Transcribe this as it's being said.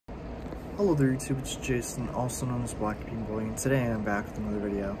Hello there YouTube, it's Jason, also known as BlackBeanBoi, and today I'm back with another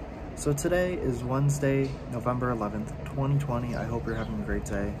video. So today is Wednesday, November 11th, 2020. I hope you're having a great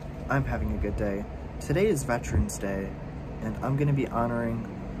day. I'm having a good day. Today is Veterans Day, and I'm going to be honoring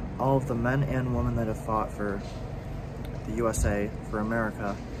all of the men and women that have fought for the USA, for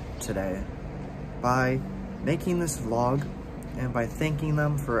America today, by making this vlog and by thanking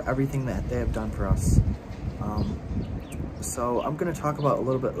them for everything that they have done for us. So I'm going to talk about a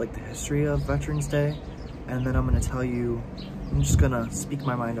little bit like the history of Veterans Day, and then I'm going to tell you, I'm just going to speak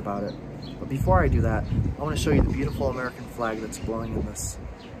my mind about it. But before I do that, I want to show you the beautiful American flag that's blowing in this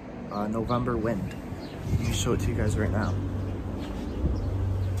November wind. Let me show it to you guys right now.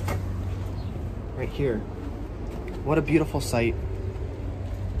 Right here. What a beautiful sight.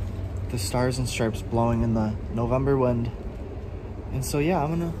 The stars and stripes blowing in the November wind. And so yeah,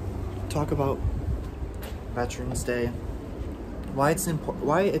 I'm going to talk about Veterans Day, why it's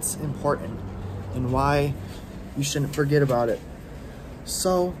important, and why you shouldn't forget about it.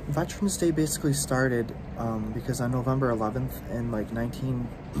 So Veterans Day basically started because on November 11th in like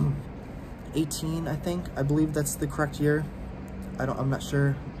 1918, I believe that's the correct year. I'm not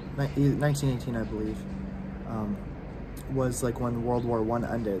sure. 1918, I believe, was like when World War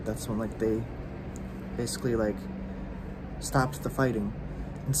I ended. That's when like they basically like stopped the fighting,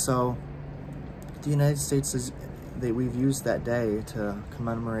 and so the United States we've used that day to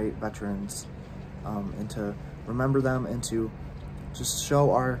commemorate veterans, and to remember them, and to just show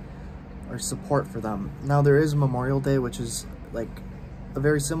our support for them. Now there is Memorial Day, which is like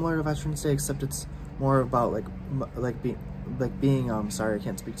very similar to Veterans Day, except it's more about being sorry, I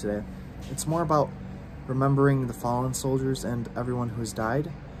can't speak today. It's more about remembering the fallen soldiers and everyone who has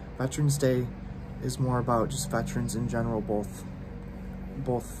died. Veterans Day is more about just veterans in general, both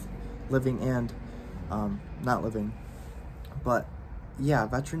living and not living. But yeah,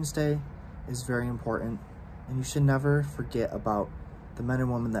 Veterans Day is very important, and you should never forget about the men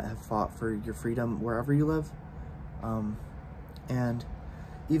and women that have fought for your freedom wherever you live. And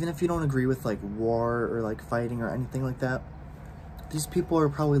even if you don't agree with like war or like fighting or anything like that, these people are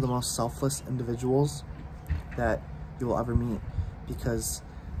probably the most selfless individuals that you will ever meet, because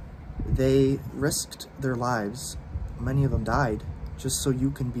they risked their lives. Many of them died just so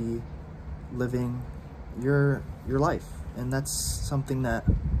you can be living your life. And that's something that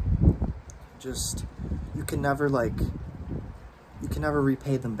just you can never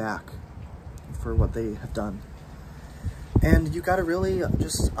repay them back for what they have done. And you gotta really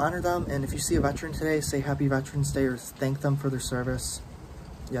just honor them. And if you see a veteran today, say Happy Veterans Day, or thank them for their service.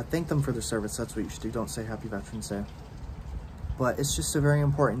 Yeah, thank them for their service. That's what you should do. Don't say Happy Veterans Day. But it's just a very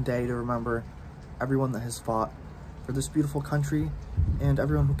important day to remember everyone that has fought for this beautiful country, and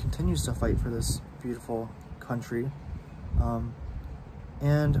everyone who continues to fight for this beautiful country.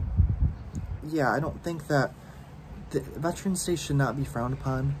 And yeah, I don't think that the Veterans Day should not be frowned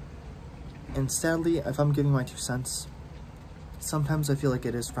upon. And sadly, if I'm giving my 2 cents, sometimes I feel like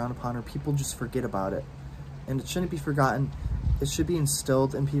it is frowned upon, or people just forget about it. And it shouldn't be forgotten. It should be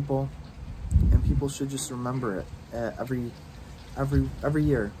instilled in people, and people should just remember it every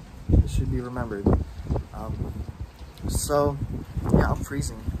year. It should be remembered. So yeah, I'm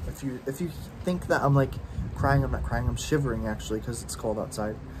freezing. If you think that I'm like crying, I'm not crying. I'm shivering actually, because it's cold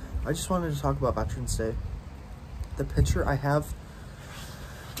outside. I just wanted to talk about Veterans Day. The picture I have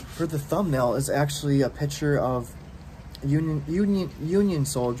for the thumbnail is actually a picture of Union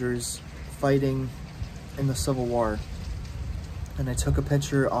soldiers fighting in the Civil War, and I took a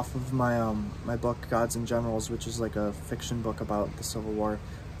picture off of my my book Gods and Generals, which is like a fiction book about the Civil War.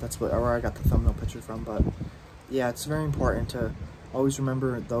 That's where I got the thumbnail picture from. But yeah, it's very important to always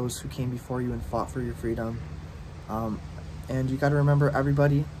remember those who came before you and fought for your freedom. And you got to remember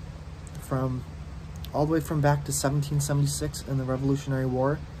everybody from all the way from back to 1776 in the Revolutionary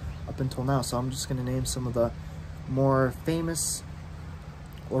War up until now. So I'm just going to name some of the more famous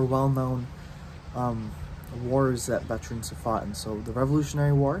or well-known wars that veterans have fought in. So the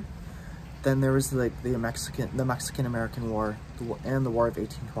Revolutionary War, then there was like the Mexican-American War, and the War of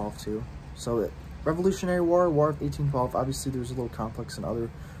 1812 too. So Revolutionary War, War of 1812, obviously there's a little complex in other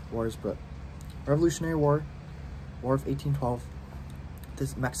wars, but Revolutionary War, War of 1812,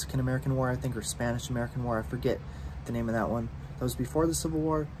 this Mexican-American War, I think, or Spanish-American War, I forget the name of that one. That was before the Civil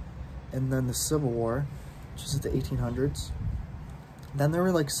War. And then the Civil War, which is the 1800s. Then there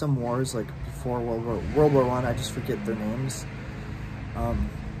were like some wars like before World War I, I just forget their names.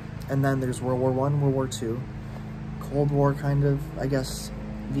 And then there's World War I, World War II, Cold War kind of, I guess,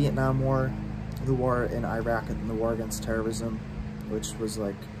 Vietnam War, the war in Iraq, and the war against terrorism, which was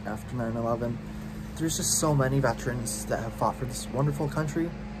like after 9/11. There's just so many veterans that have fought for this wonderful country,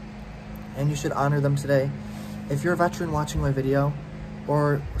 and you should honor them today. If you're a veteran watching my video,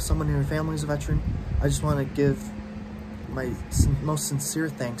 or someone in your family is a veteran, I just want to give my most sincere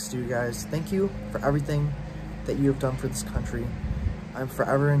thanks to you guys. Thank you for everything that you have done for this country. I'm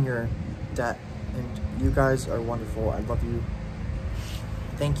forever in your debt, and you guys are wonderful. I love you.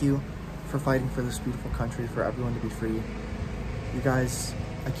 Thank you for fighting for this beautiful country, for everyone to be free. You guys,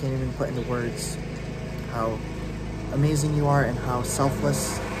 I can't even put into words how amazing you are and how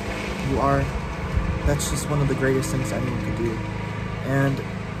selfless you are. That's just one of the greatest things anyone could do. And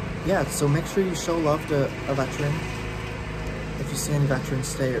yeah, so make sure you show love to a veteran. If you see any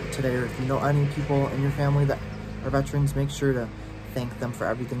veterans today, or if you know any people in your family that are veterans, make sure to thank them for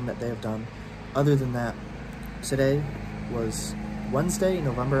everything that they have done. Other than that, today was Wednesday,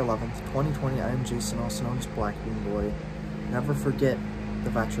 November 11th, 2020. I am Jason, also known as BlackBeanBoi. Never forget the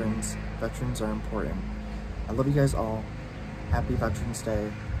veterans. Veterans are important. I love you guys all. Happy Veterans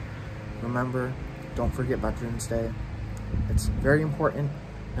Day. Remember, don't forget Veterans Day. It's very important.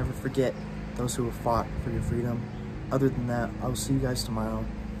 Never forget those who have fought for your freedom. Other than that, I will see you guys tomorrow.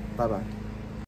 Bye-bye.